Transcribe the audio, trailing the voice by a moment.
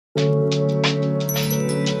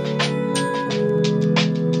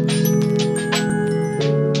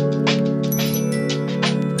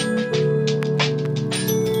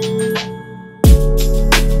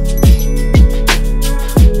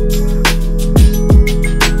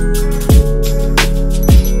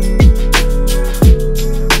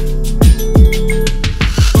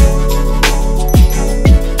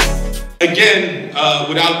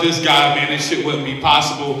this shit wouldn't be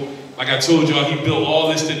possible. Like I told y'all, he built all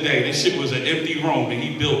this today. This shit was an empty room, and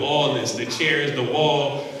he built all this. The chairs, the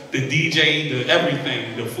wall, the DJ, the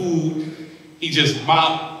everything, the food. He just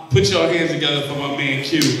mopped. Put your hands together for my man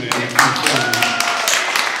Q, man. Yes,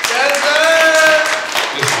 sir!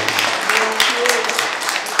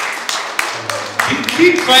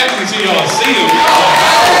 Keep clapping until y'all see him.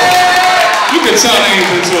 You can tell they ain't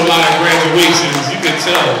been to a lot of graduations. You can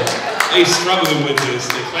tell. They struggling with this,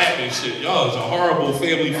 they clapping shit. Y'all is a horrible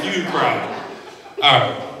Family Feud crowd. All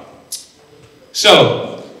right.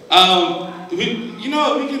 So, you know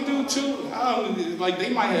what we can do too? Like they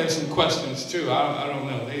might have some questions too. I don't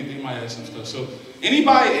know. They might have some stuff. So,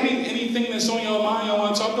 anybody, anything that's on your mind y'all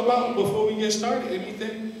want to talk about before we get started?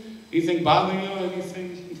 Anything bothering y'all?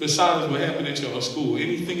 Anything besides what happened at your school?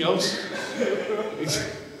 Anything else?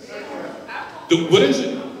 What is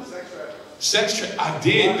it? Sex trafficking. I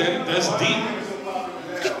did. That's deep.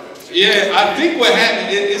 Yeah, I think what happened,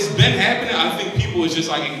 it's been happening. I think people is just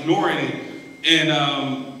like ignoring it. And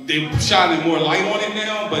they shining more light on it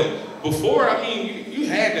now. But before, I mean, you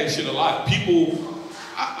had that shit a lot. People,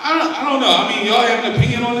 I don't know. I mean, y'all have an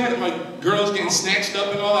opinion on that? Like girls getting snatched up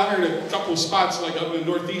and all? I heard a couple spots like up in the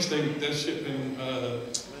Northeast, that shit been,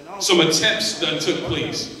 some attempts that took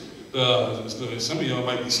place. Some of y'all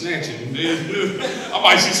might be snatching. I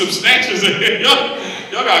might see some snatchers in here.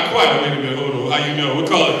 Y'all got quiet. Wait a minute, hold on. How you know? What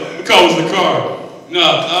color was the car?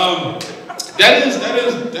 No, that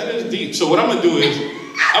is deep. So what I'm gonna do is, we're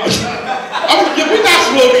not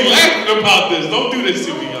supposed to be laughing about this. Don't do this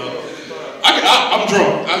to me, y'all. I'm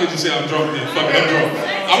drunk. I can just say I'm drunk then. Fuck it, I'm drunk.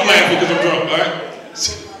 I'm laughing because I'm drunk. All right.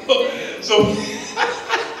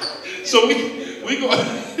 So we go.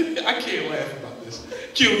 I can't laugh about this.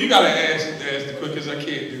 Q, you gotta ask the quick, because I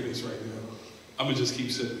can't do this right now. I'm gonna just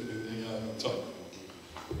keep sitting and talk.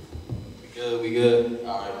 We good?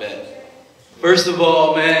 All right, bet. First of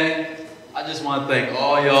all, man, I just want to thank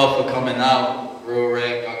all y'all for coming out. Real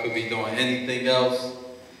rap, y'all could be doing anything else.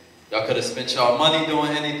 Y'all could have spent y'all money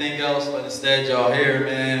doing anything else, but instead y'all here,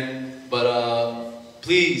 man. But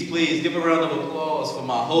please give a round of applause for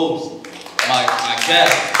my host, my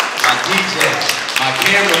guest, my DJ. My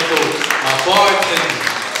camera folks, my bartender,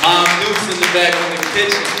 Mom Dukes in the back in the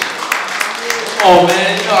kitchen. Oh man,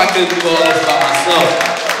 you know I couldn't do all this by myself.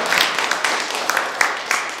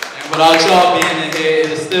 And without y'all being in here,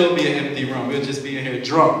 it'll still be an empty room. We'll just be in here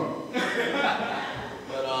drunk.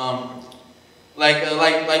 But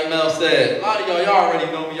like Mel said, a lot of y'all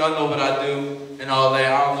already know me. Y'all know what I do and all that.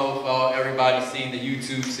 I don't know if everybody's seen the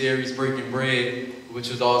YouTube series Breaking Bread, which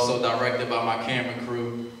was also directed by my camera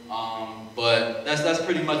crew. But that's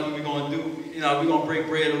pretty much what we're gonna do. You know, we're gonna break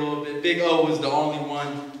bread a little bit. Big O is the only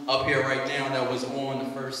one up here right now that was on the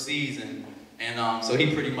first season, and so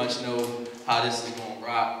he pretty much knows how this is gonna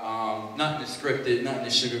rock. Nothing is scripted, nothing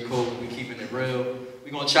is sugarcoated. We keeping it real.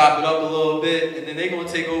 We're gonna chop it up a little bit, and then they're gonna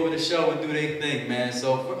take over the show and do their thing, man.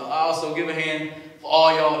 So I also give a hand for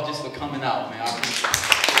all y'all just for coming out, man. I appreciate it.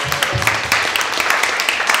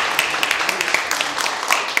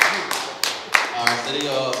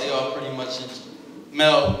 So they all pretty much,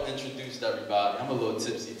 Mel introduced everybody. I'm a little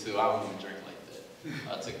tipsy too. I don't even drink like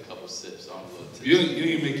that. I took a couple sips, so I'm a little tipsy. You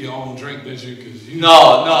didn't make your own drink, did you? No,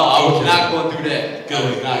 I was not going to do that.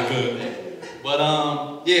 Good. But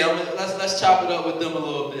yeah, let's chop it up with them a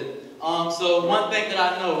little bit. So one thing that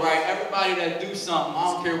I know, right? Everybody that do something, I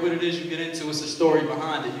don't care what it is you get into, it's a story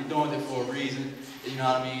behind it. You're doing it for a reason. You know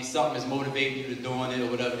what I mean? Something is motivating you to doing it, or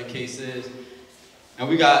whatever the case is. And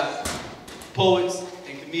we got poets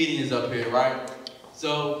and comedians up here, right?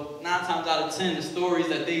 So 9 times out of 10, the stories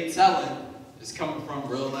that they telling is coming from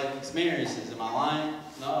real life experiences. Am I lying?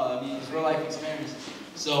 No, I mean, it's real life experiences.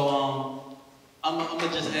 So I'm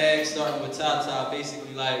gonna just ask, starting with TaTa,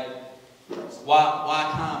 basically like,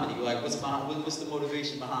 why comedy? Like, what's the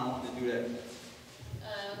motivation behind wanting to do that?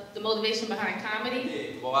 The motivation behind comedy?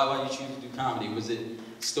 Yeah. Well, why you choose to do comedy? Was it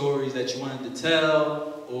stories that you wanted to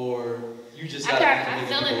tell, or you just got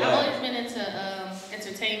I've always been into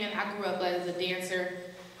entertainment. I grew up as a dancer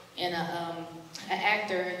and an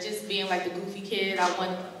actor, just being like the goofy kid. I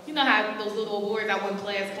won, you know how those little awards, I won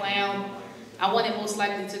class clown. I wanted most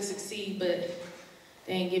likely to succeed, but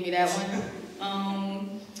they didn't give me that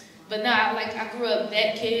one. But no, I grew up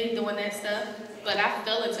that kid doing that stuff, but I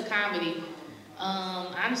fell into comedy.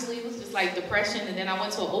 Honestly, it was just like depression, and then I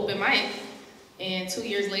went to an open mic, and 2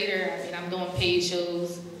 years later, I mean, I'm doing paid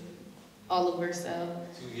shows all over, so.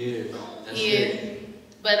 2 years. That's yeah.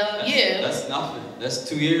 it. But yeah. That's nothing. That's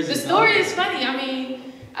 2 years. The story is funny. I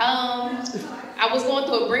mean, I was going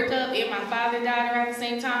through a breakup and my father died around the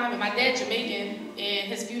same time, and my dad's Jamaican, and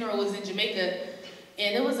his funeral was in Jamaica.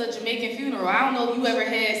 And it was a Jamaican funeral. I don't know if you ever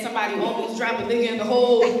had somebody almost drop a nigga in the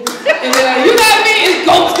hole. And then, like, you know what I mean? It's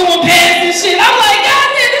goats going past and shit. I'm like, God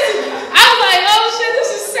damn, I was like, oh shit, this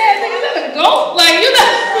is sad, nigga. Is that a goat? Like, you know,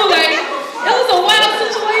 like, it was a wild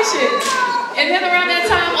situation. And then around that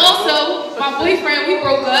time also, my boyfriend, we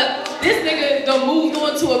broke up. This nigga done moved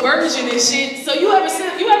on to a virgin and shit. So you ever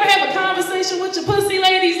have a conversation with your pussy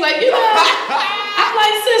ladies like, you know, I'm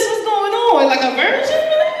like, sis, what's going on? Like a virgin?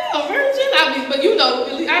 A virgin? I mean, but you know,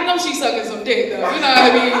 I know she's sucking some dick though. You know what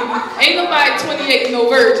I mean? Ain't nobody 28 no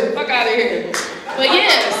virgin. Fuck out of here. But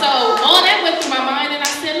yeah, so all that went through my mind and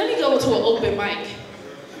I said, let me go to an open mic.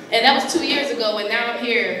 And that was 2 years ago and now I'm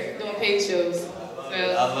here doing paid shows. So,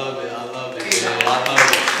 I love it. I love it. Yeah, I love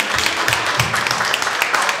it.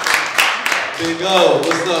 Big O,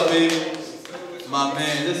 what's up, baby? My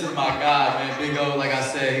man, this is my guy, man. Big O, like I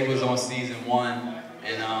said, he was on season 1,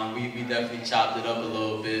 and we definitely chopped it up a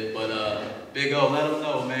little bit. But Big O, let him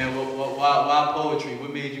know, man. Why poetry?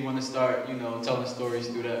 What made you want to start, you know, telling stories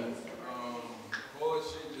through that?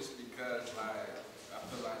 Poetry, just because, like, I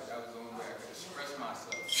feel like that was the only way I could express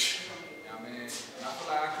myself. You know what I mean? And I feel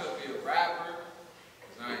like I could be a rapper,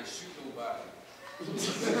 because I ain't shoot nobody.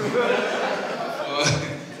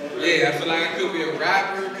 Yeah, I feel like I could be a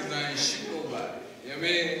rapper because I ain't shoot nobody. You know what I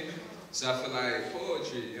mean? So I feel like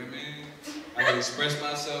poetry, you know what I mean? I can express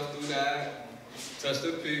myself through that, touch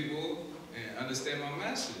the people, and understand my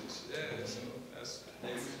message. Yeah, so that's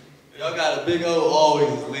Y'all got a Big O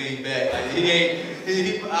always laid back. Like I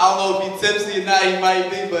don't know if he tipsy or not, he might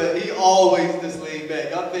be, but he always just laid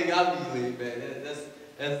back. Y'all think I be laid back.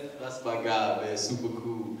 That's my guy, man. Super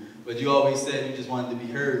cool. But you always said you just wanted to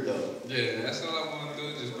be heard, though. Yeah, that's all I want to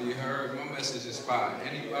do, just be heard. My message inspire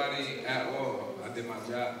anybody at all. I did my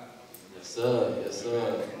job. Yes, sir. Yes,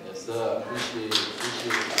 sir. Yes, sir. Appreciate it.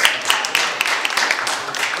 Appreciate it.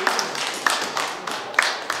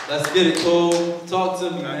 Let's get it, Cole. Talk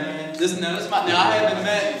to me, man. Now I haven't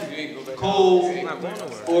met Cole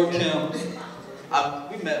or Kim.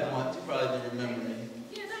 We met once. You probably didn't remember me.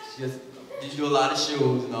 You do a lot of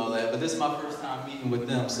shows and all that, but this is my first time meeting with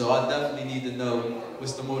them, so I definitely need to know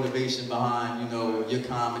what's the motivation behind, you know, your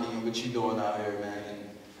comedy and what you doing out here, man, and,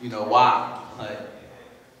 you know, why? Like,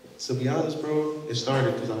 to be honest, bro, it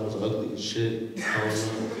started because I was ugly as shit.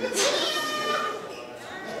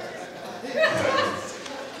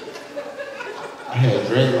 I had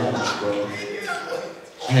dreadlocks, bro.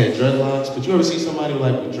 I had dreadlocks, but you ever see somebody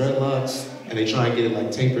like with dreadlocks and they try and get it like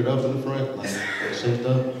tapered up in the front, like shaped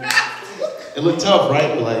up? It looked tough, right?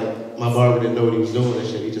 But like, my barber didn't know what he was doing and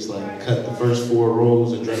shit. He just like cut the first 4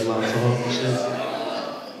 rows of dreadlocks off and shit.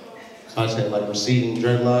 So I just had like receding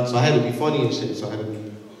dreadlocks. So I had to be funny and shit. So I had to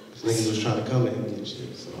be, this nigga was trying to come at me and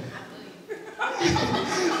shit, so.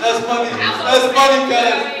 That's funny. That's funny,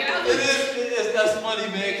 guys. That's funny,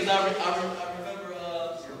 man, because I remember,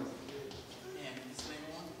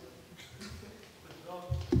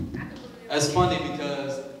 that's funny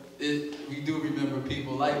because we do remember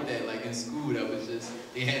people like that, like in school, that was just,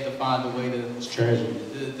 they had to find a way to, it's tragic.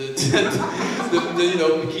 You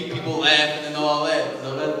know, to keep people laughing and all that.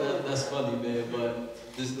 So that's funny, man. But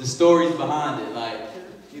the stories behind it, like,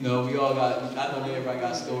 you know, we all got, I know everybody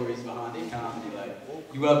got stories behind their comedy. Like,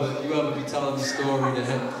 you ever be telling the story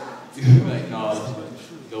that you're like, no,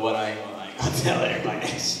 the one I ain't gonna like, I'll tell everybody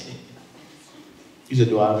that shit. You said,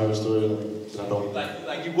 do I have a story like that I don't?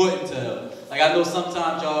 Like you wouldn't tell. Like, I know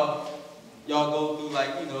sometimes y'all go through, like,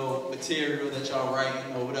 you know, material that y'all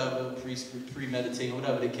writing or whatever, premeditating,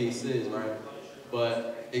 whatever the case is, right?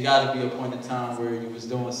 But it got to be a point in time where you was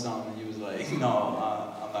doing something and you was like, no,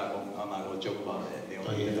 I'm not gonna joke about that. They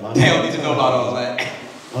don't need to know about all that.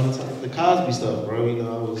 All the time, the Cosby stuff, bro. You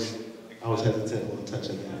know, I was hesitant on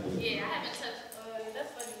touching that. But... Yeah, I haven't touched.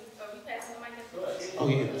 That's funny. Are we passing the mic? Oh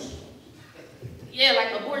yeah. Yeah,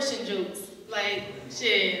 like abortion jokes. Like,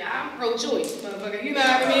 shit, I'm pro-choice, motherfucker, you know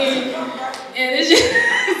what I mean? And it's just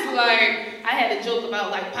like, I had a joke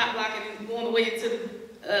about like pop locking and going away into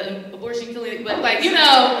the abortion clinic, but like, you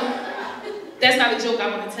know, that's not a joke I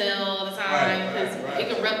want to tell all the time, because it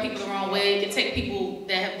can rub people the wrong way. It can take people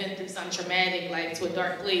that have been through something traumatic, like, to a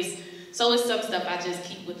dark place. So it's some stuff I just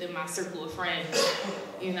keep within my circle of friends,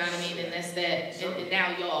 you know what I mean? And that's that. And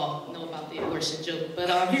now y'all know about the abortion joke, but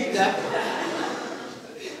here you go.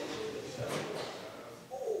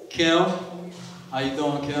 Kim, how you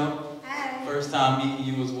doing, Kim? Hi. First time meeting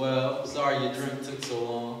you as well. Sorry your drink took so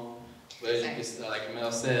long. But as you can see, like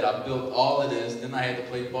Mel said, I built all of this, then I had to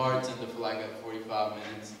play bartender for like 45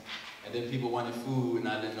 minutes. And and then people wanted food, and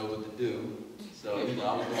I didn't know what to do. So you know,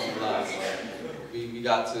 I was doing a lot. So we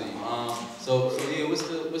got to you. So yeah,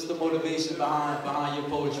 what's the motivation behind your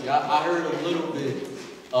poetry? I heard a little bit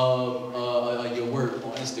of your work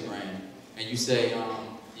on Instagram, and you say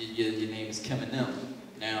your name is Kiminem.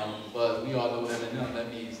 Now, but we all know Eminem.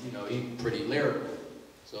 That means he's pretty lyrical.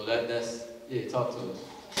 So that's talk to us.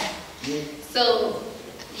 So,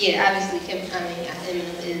 yeah, obviously,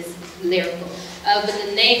 Eminem is lyrical. But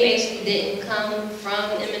the name actually didn't come from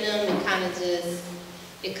Eminem.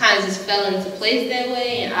 It kind of just fell into place that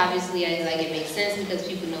way. And obviously, it makes sense because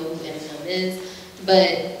people know who Eminem is.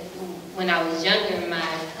 But when I was younger, my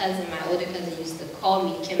older cousin used to call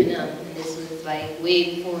me Kiminem. And this was like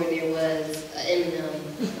way before there was an Eminem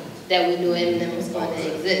that we knew Eminem was going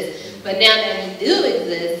to exist. But now that he do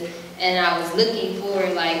exist, and I was looking for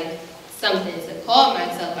like something to call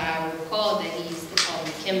myself, I recalled that he used to call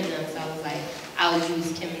me Kiminem, so I was like, I'll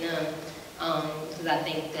use Kiminem, because I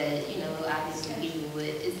think that, obviously people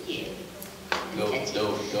would, catchy.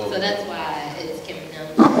 So that's why it's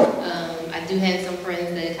Kiminem. I do have some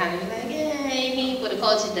friends that kind of like, yeah, ain't me for the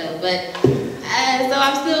culture though, but, so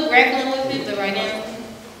I'm still grappling with it, but right now,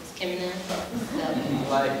 it's Kiminem. So.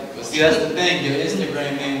 Like, but see, that's the thing, your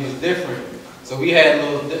Instagram name was different. So we had a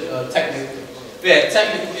little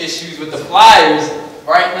technical issues with the flyers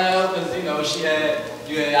right now, because I didn't know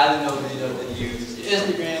to use your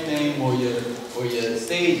Instagram name or your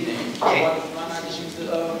stage name. Why not just use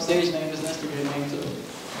the stage name as an Instagram name too?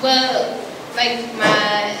 Well, like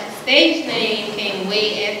my stage name came way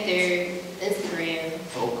after Instagram.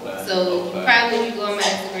 Okay. So you probably, when you go on my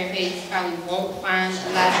Instagram page, you probably won't find a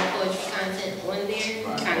lot of poetry content on there.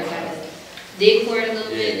 Right. You kind of gotta dig for it a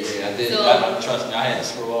little bit. Yeah, I did. So, trust me, I had to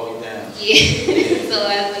scroll all the way down. Yeah. So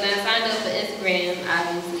when I signed up for Instagram,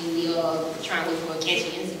 obviously we all trying to look for a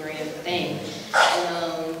catchy Instagram thing.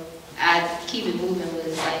 And I keep it moving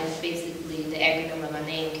was like basically the acronym of my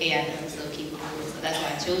name, KIM, so keep it moving. So that's why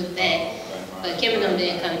I chose that. But Kiminem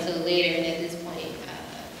didn't come till later, and at this point,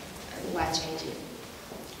 why change it?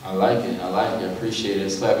 I like it. I appreciate it.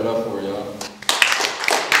 Let's clap it up for y'all.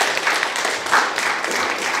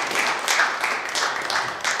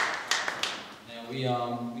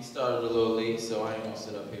 We started a little late, so I ain't gonna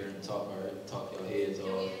sit up here and talk your heads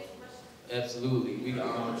off. Absolutely. We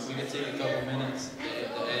can take a couple minutes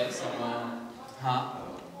to add some.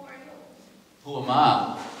 Who am I?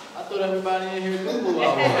 I thought everybody in here knew who I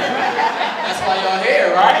was. That's why y'all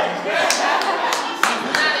here, right? She's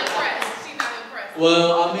not impressed. She's not impressed. Well,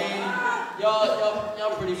 I mean,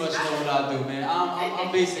 y'all pretty much know what I do, man.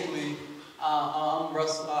 I'm basically, I'm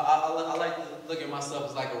Russell. I like to look at myself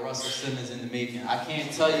as like a Russell Simmons in the making. I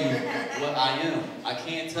can't tell you what I am. I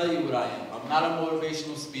can't tell you what I am. I'm not a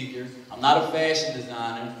motivational speaker. I'm not a fashion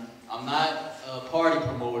designer. I'm not a party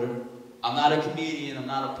promoter. I'm not a comedian. I'm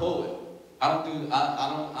not a poet. I don't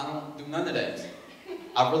do none of that.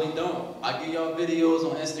 I really don't. I give y'all videos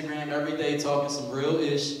on Instagram every day talking some real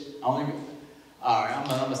ish. Alright, I'm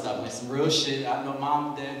gonna stop playing some real shit. I know mom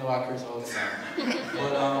and dad know I curse all the time.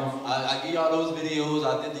 But I give y'all those videos.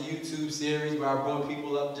 I did the YouTube series where I brought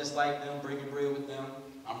people up just like them, breaking bread with them.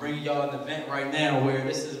 I'm bringing y'all an event right now where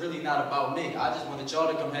this is really not about me. I just wanted y'all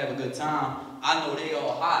to come have a good time. I know they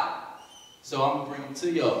all hot, so I'm gonna bring them to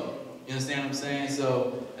y'all. You understand what I'm saying?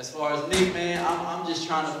 So as far as me, man, I'm just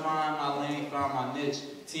trying to find my lane, find my niche.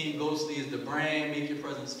 Team Ghostly is the brand. Make Your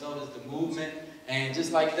Presence Felt is the movement. And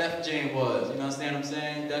just like Def Jam was, you understand what I'm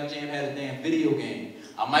saying? Def Jam had a damn video game.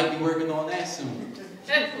 I might be working on that soon.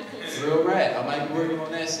 Real rap. I might be working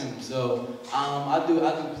on that soon. So I do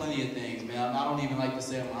plenty of things, man. I don't even like to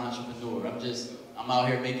say I'm an entrepreneur. I'm out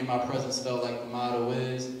here making my presence felt like the motto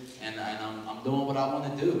is, and I'm doing what I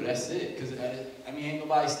want to do. That's it. Cause ain't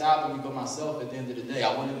nobody stopping me but myself at the end of the day.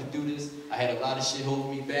 I wanted to do this. I had a lot of shit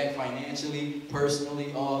holding me back financially,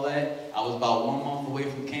 personally, all that. I was about 1 month away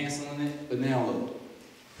from canceling it, but now look.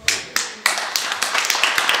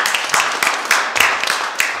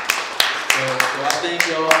 So I thank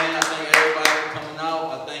y'all, man. I thank everybody for coming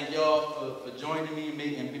out. I thank y'all for joining me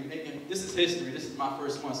and making. This is history. This is my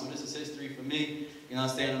first one, so this is history for me. You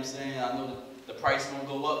understand what I'm saying? I know the price gonna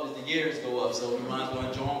go up as the years go up, so we might as well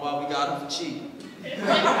enjoy them while we got them for cheap.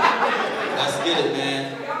 Let's get it,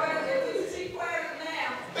 man.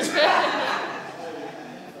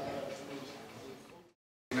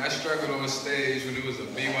 I struggled on stage when it was a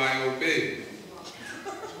BYOB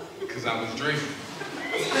because I was drinking.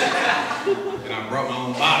 And I brought my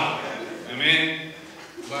own bottle. I mean,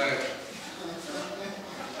 but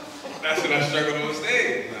that's when I struggled on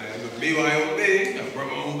stage. Like, it was a BYOB, I brought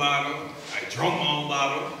my own bottle, I drank my own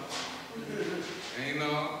bottle. And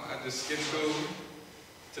I just skipped through.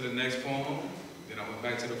 to the next poem. Then I went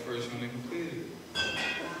back to the first one and completed it.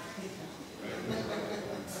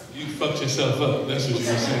 You fucked yourself up. That's what you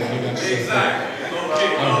were saying. You got yourself Exactly.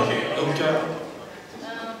 Okay.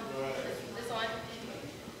 This one.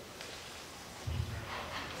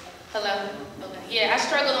 Hello. Okay. Yeah, I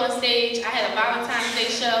struggled on stage. I had a Valentine's Day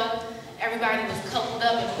show. Everybody was coupled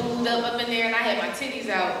up and booed up in there, and I had my titties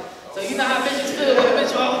out. So you know how bitches feel when a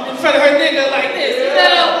bitch walks in front of her nigga like this, you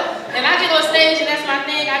know? And I get on stage and that's my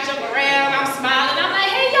thing. I jump around, I'm smiling. I'm like,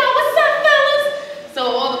 hey y'all, what's up, fellas? So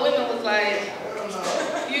all the women was like,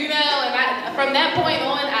 you know, and from that point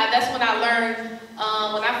on, that's when I learned,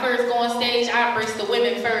 when I first go on stage, I embrace the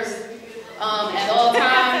women first. At all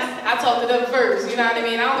times, I talk to them first, you know what I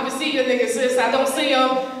mean? I don't even see your niggas, sis. I don't see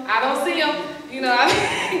them. You know,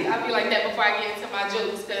 I be like that before I get into my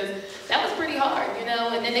jokes, because that was pretty hard, you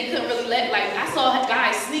know? And then they couldn't really laugh. Like, I saw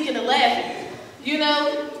guys sneaking and laughing. You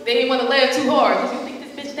know, they didn't want to laugh too hard. Did you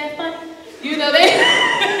think this bitch that funny? You know, they,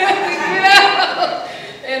 you know?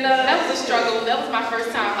 And that was a struggle. That was my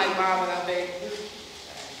first time, like, bombing out there.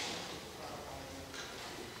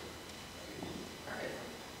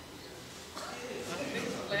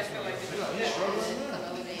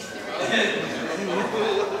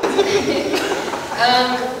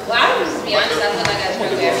 Well, I'll just be honest, I feel like I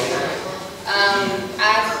struggle every time.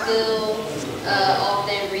 I still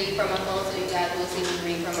often read from my phone, so you guys will see me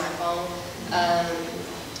read from my phone.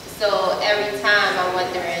 So every time I'm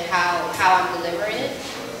wondering how I'm delivering it.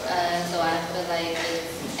 So I feel like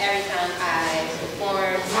every time I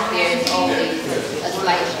perform, there's always a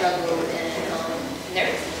slight struggle and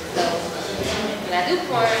nervousness. So when I do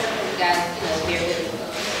perform, you guys, you know, bear with me.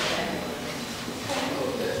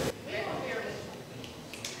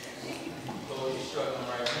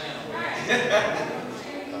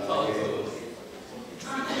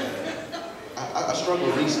 I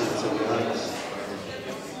struggled recently, to be honest.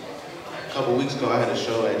 A couple weeks ago, I had a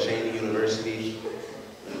show at Cheney University.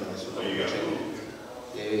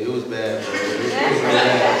 Yeah, it was bad, bro. It was really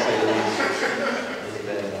bad, to say the least. It was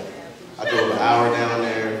bad. I drove an hour down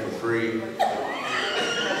there for free.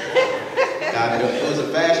 God, it was a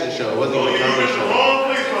fashion show. It wasn't even a comedy show.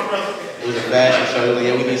 It was a fashion show. It was like,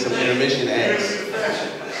 yeah, we need some intermission acts.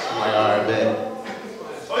 I'm like, all right, bet.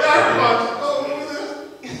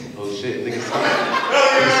 Oh shit, niggas talking. I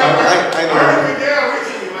know.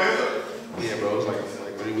 Yeah, bro, it was like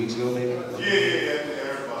 3 weeks ago, maybe. Yeah.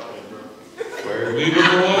 Leave it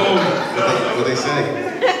alone. What they say?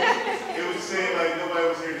 It was saying like nobody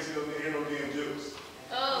was here to hear no damn jokes.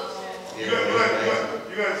 Oh. You gotta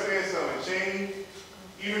understand something. Cheney,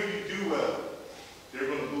 even if you do well, they're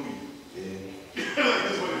gonna boo you. Yeah. Like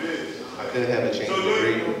that's what it is. I could have a Cheney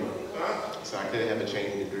degree. Huh? So I could have a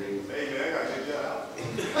Cheney degree. Hey man, I gotta check that out.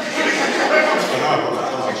 I'm not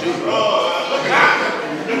talking about you, bro.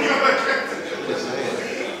 I'm just saying.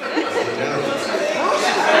 In general.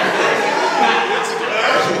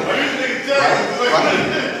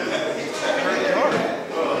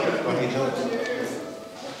 Why he jumped?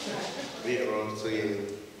 Yeah, bro. So yeah.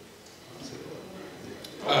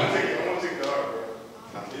 I want to take the heart, bro.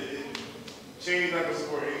 Cheney's not gonna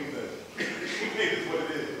support anything. It's what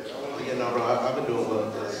it is. Yeah, no, bro. I've been doing well.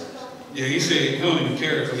 Yeah, he said he don't even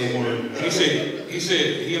care anymore. He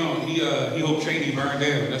said he hoped Cheney burned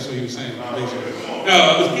down. That's what he was saying. Basically.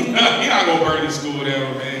 No, he not gonna burn his school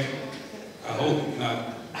down, man. I hope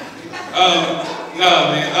not. No,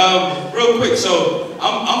 man. Real quick, so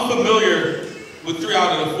I'm familiar with 3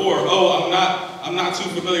 out of the 4. Oh, I'm not too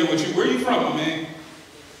familiar with you. Where you from, my man?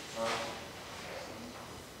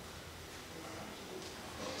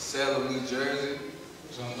 Salem, New Jersey.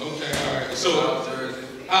 Okay, all right. So, South Jersey.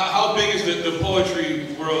 how big is the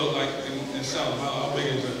poetry world like in Salem? How big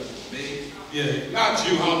is it? Me? Yeah, not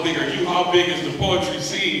you. How big are you? How big is the poetry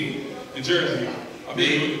scene in Jersey?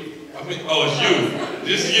 Oh, it's you.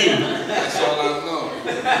 Just you. That's all I know.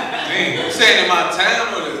 Damn. You saying in my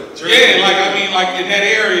town or the Jersey? Yeah, like in that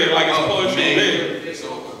area, like it's poetry big. It's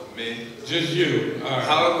over. Me. Just you. All right.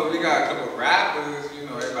 However, we got a couple rappers. You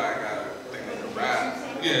know, everybody got to think they can rap.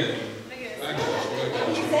 Yeah. I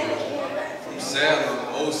got you. From Salem,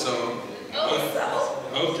 also.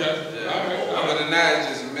 Okay. All right. Other than that,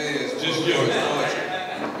 it's just me. It's Just you. poetry.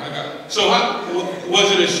 I got it. So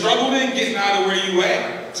was it a struggle then getting out of where you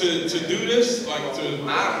at to do this?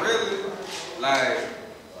 Not really. Like,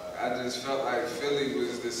 I just felt like Philly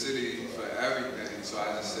was the city for everything. So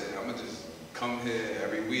I just said, I'm going to just come here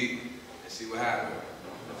every week and see what happens.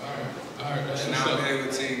 All right. That's And what's now up. I'm here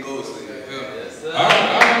with Team Ghostly. You feel me? All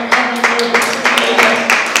right.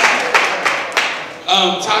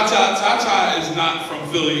 TaTa is not from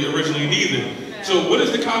Philly originally neither. So what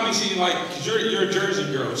is the comedy scene like? Because you're a Jersey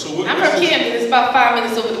girl. So what? I'm from Camden. It's about 5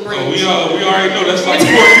 minutes over the bridge. Oh, we already know that's like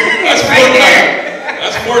Fortnite.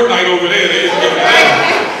 That's Fortnite over there.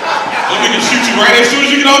 Them niggas shoot you right as soon as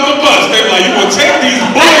you get off the bus. They be like, you gonna take these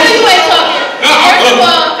bullets? I know you ain't talking. No, First of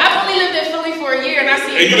all, I've only lived in Philly for a year and I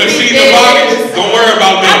see. And you done seen the bodies? Don't worry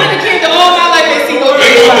about them. I've been a kid all my life. They see no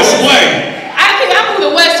They on display. I moved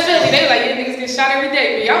to West Philly. They were like, you niggas get shot every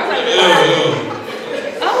day. But I was like, oh my God.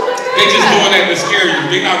 They just doing that to scare you.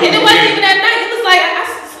 They not And really it wasn't even at night. It was like,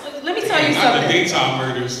 let me tell you not something. the daytime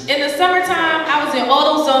murders. In the summertime, I was in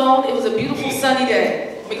AutoZone. It was a beautiful sunny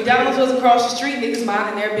day. McDonald's was across the street. Niggas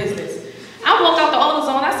minding their business. I walk out the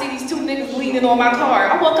AutoZone. I see these two niggas leaning on my car.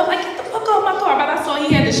 I walk up like, get the fuck off my car. But I saw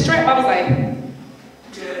he had the strap. I was like,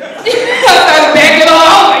 I started backing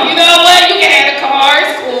off. Like, you know what? You can have the car.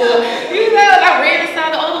 It's cool. You know, I ran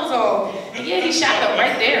inside the AutoZone. And yeah, he shot him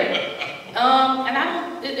right there.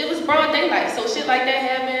 And it was broad daylight. So shit like that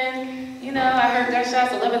happened. You know, I heard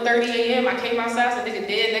gunshots 11:30 a.m. I came outside, so nigga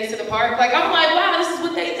dead next to the park. Like, I'm like, wow, this is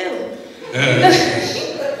what they do.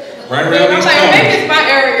 Right around these corners. Maybe it's my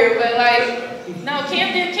area, but like, no,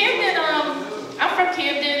 Camden, I'm from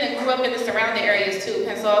Camden and grew up in the surrounding areas too,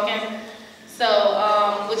 Pennsauken.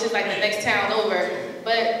 So, which is like the next town over.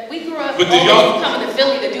 But we grew up always coming to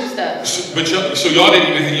Philly to do stuff. So y'all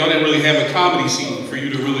didn't really have a comedy scene for you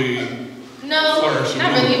to really flourish.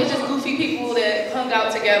 Not really. It was just goofy people that hung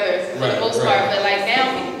out together for the most part. But like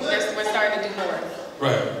now, we're starting to do more.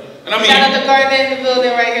 Right. And I mean, shout out to Garnett in the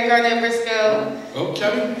building right here, Garnett Briscoe.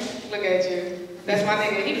 Okay. Look at you. That's my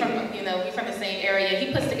nigga. He from the same area.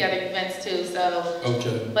 He puts together events too. So.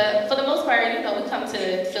 Okay. But for the most part, we come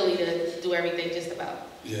to Philly to do everything just about.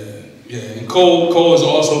 Yeah. And Cole is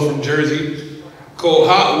also from Jersey. Cole,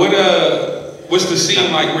 what's the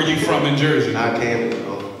scene like where you from in Jersey? Not Camden.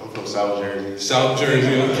 I'm from South Jersey. South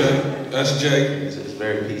Jersey. Okay. That's Jay. It's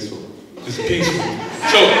very peaceful. It's peaceful.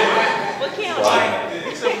 So. What county?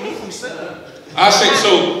 I say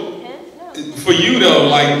so. For you though,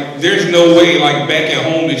 like, there's no way, like, back at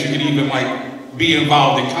home that you could even like be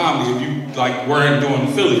involved in comedy if you like weren't doing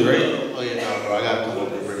Philly, right? Oh yeah, no, bro. I gotta come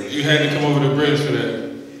over the bridge. You had to come over the bridge for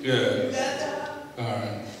that. Yeah. All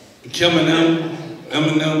right. Kiminem,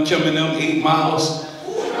 8 Miles.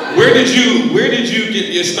 Where did you get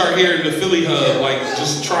your start here in the Philly hub? Like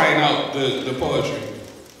just trying out the poetry.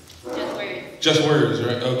 Just words,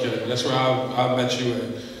 right? Okay, that's where I met you at.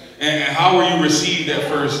 And how were you received at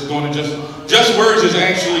first going to Just Words is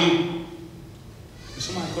actually... Is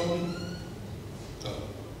somebody calling me? Oh.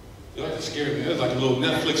 You like to scare me. That's like a little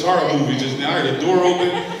Netflix horror movie just now. I heard the door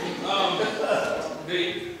open.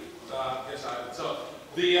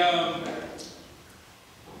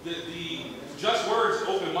 The Just Words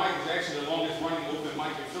open mic is actually the longest running open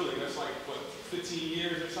mic in Philly. That's like, what, 15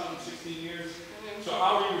 years or something, 16 years? Mm-hmm. So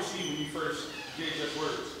how were you received when you first did Just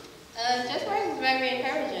Words? Just Words is very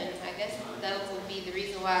encouraging. I guess that would be the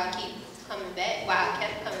reason why I keep coming back, why I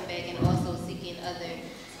kept coming back and also seeking other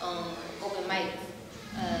open mic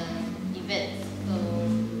events. So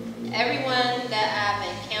everyone that I've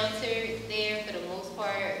encountered there for the most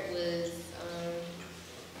part was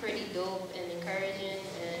pretty dope and encouraging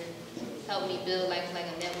and helped me build like a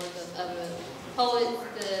network of other poets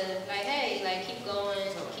to like, hey, like keep going,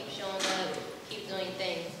 keep showing up, keep doing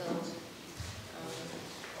things. So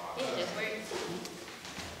yeah, Just Words.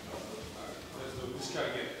 Just kind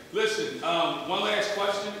of get. Listen, one last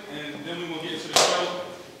question, and then we will get into the show.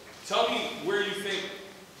 Tell me where you think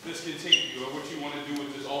this can take you, or what you want to do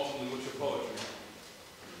with this ultimately with your poetry.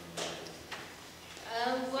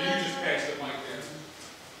 Well, you just pass the mic there.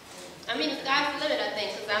 I mean, the sky's the limit, I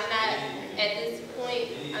think, because I'm not, at this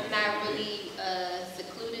point, I'm not really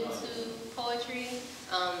secluded to poetry.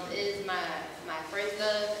 It is my first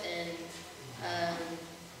love, and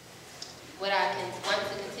what I can want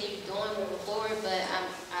to continue doing moving forward, but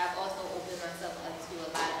I've also opened myself up to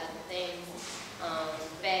a lot of other things,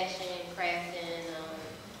 fashion, crafting,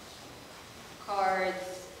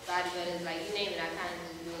 cards, bodybuilders, like you name it, I kind of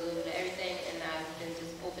just do a little bit of everything, and I've been just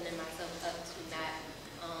opening myself up to not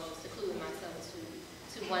secluding myself to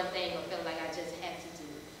one thing or feel like I just have to do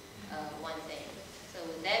one thing. So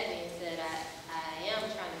with that being said, I am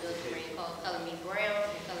trying to build a brand called Color Me Brown,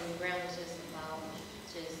 and Color Me Brown is just about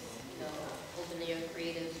opening your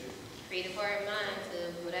creative heart and mind to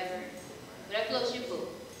whatever floats your boat.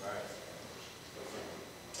 Right.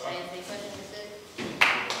 I answer your question, Mr.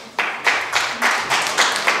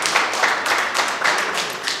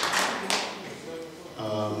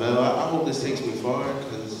 Mel, I hope this takes me far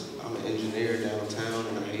because I'm an engineer downtown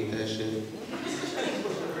and I hate that shit.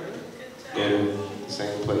 Go to the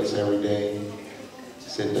same place every day,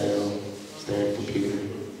 sit down, stare at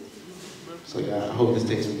I hope this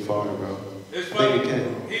takes me far, bro. It's I funny. think it can.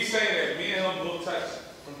 He's saying that me and him will text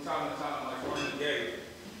from time to time, like during the day,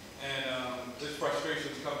 and his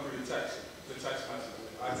frustrations come through the text message.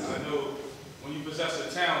 I know when you possess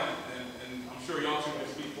a talent, and I'm sure y'all two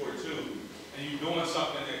can speak for it too, and you're doing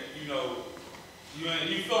something that you know you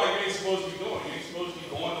feel like you ain't supposed to be doing. You ain't supposed to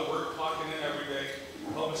be going to work, clocking in every day,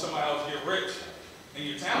 helping somebody else get rich, and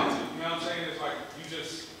you're talented. You know what I'm saying? It's like you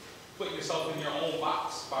just put yourself in your own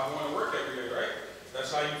box by going to work every day, right?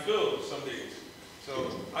 That's how you feel some days. So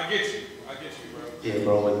I get you, bro. Yeah,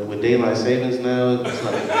 bro. With daylight savings now, it's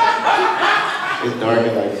like it's dark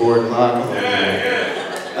at like 4 o'clock.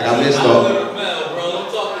 Like I missed all. Mel, bro, don't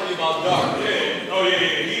talk to me about dark. Yeah. Oh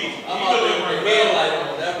yeah. I'm out there with a headlight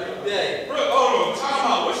on every day. Bro, hold on. Time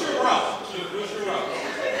out. What's your route? What's your route?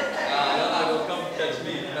 Y'all not gonna come catch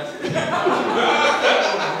me. You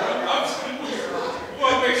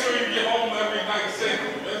want to make sure you get home every night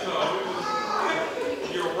safely. That's all.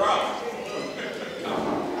 Your route.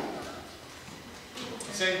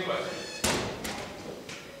 Same question.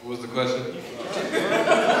 What was the question?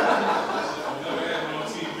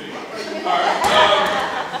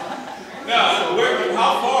 Now,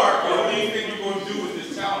 how far, or what do you think you're going to do with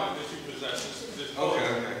this talent that you possess? This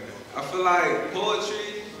Okay. I feel like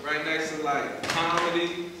poetry, right next to like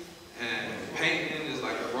comedy and painting, is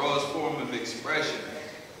like the rawest form of expression.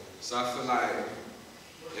 So I feel like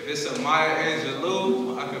if it's a Maya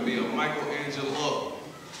Angelou, I could be a Michelangelo.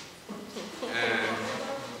 And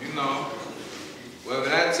you know, wherever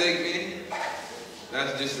that take me,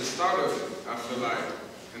 that's just the start of it, I feel like.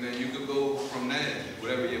 And then you could go from there,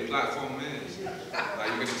 whatever your platform is. Like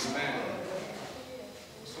you can expand.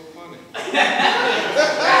 It's so funny.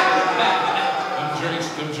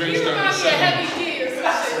 Them drinks You starting remind to me of settle. Heavy D or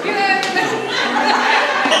something. You know?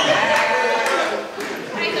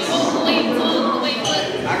 Like the whole wait.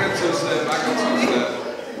 I got two-step.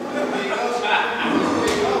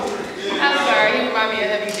 I'm sorry, you remind me of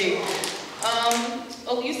Heavy D.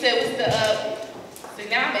 Oh, you said what's the so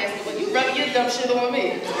now I'm asking, well, you rubbing your dumb shit on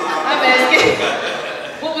me. I'm asking,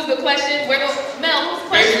 what was the question? Mel, what was the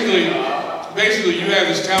question? Basically, you have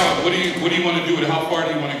this talent. What do you want to do with it? How far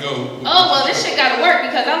do you want to go? Oh, well, this shit gotta work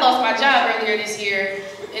because I lost my job earlier this year,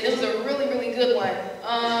 and it was a really, really good one.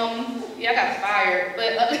 Yeah, I got fired,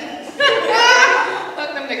 but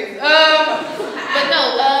fuck them niggas. But no,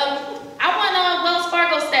 I want Wells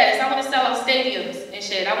Fargo status. I want to sell out stadiums and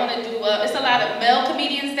shit. I want to do. It's a lot of male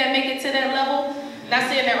comedians that make it to that level. Not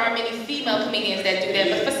saying there aren't many female comedians that do that,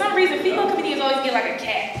 but for some reason, female comedians always get like a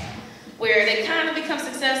cap, where they kind of become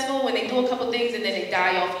successful when they do a couple things and then they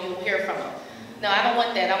die off and you don't hear from them. No, I don't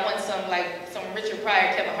want that. I want some Richard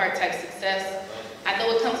Pryor, Kevin Hart type success. I know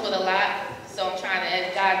it comes with a lot, so I'm trying to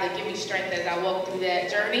ask God to give me strength as I walk through that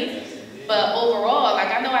journey. But overall, like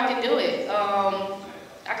I know I can do it.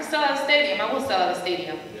 I can sell out a stadium. I will sell out a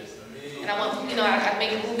stadium. And I want, I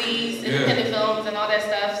make movies, independent films, and all that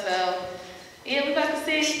stuff. So yeah, we about to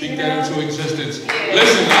see. Speak that into existence. Yeah.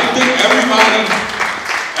 Listen, I think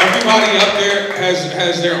everybody up there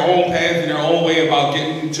has their own path and their own way about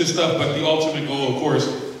getting to stuff, but the ultimate goal, of course,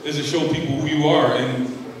 is to show people who you are and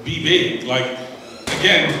be big. Like,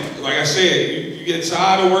 again, like I said, you get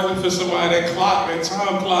tired of working for somebody, that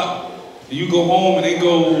time clock, and you go home and they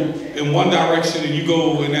go in one direction and you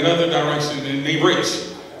go in that other direction and they rich.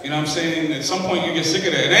 You know what I'm saying? At some point you get sick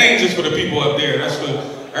of that. It ain't just for the people up there, that's for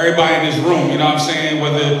everybody in this room, you know what I'm saying?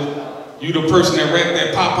 Whether you the person that wrecked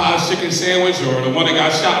that Popeye's chicken sandwich or the one that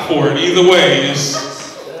got shot for it, either way,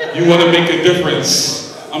 you want to make a difference.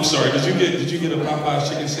 I'm sorry, did you get a Popeye's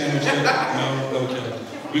chicken sandwich yet? No? Okay.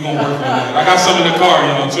 We gonna work on that. I got some in the car,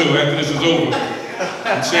 y'all, too, after this is over.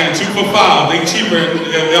 I'm saying 2 for $5. They cheaper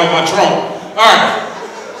than my trunk. All right.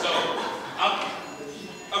 So, I'm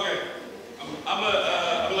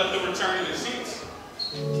gonna let them return to their seats.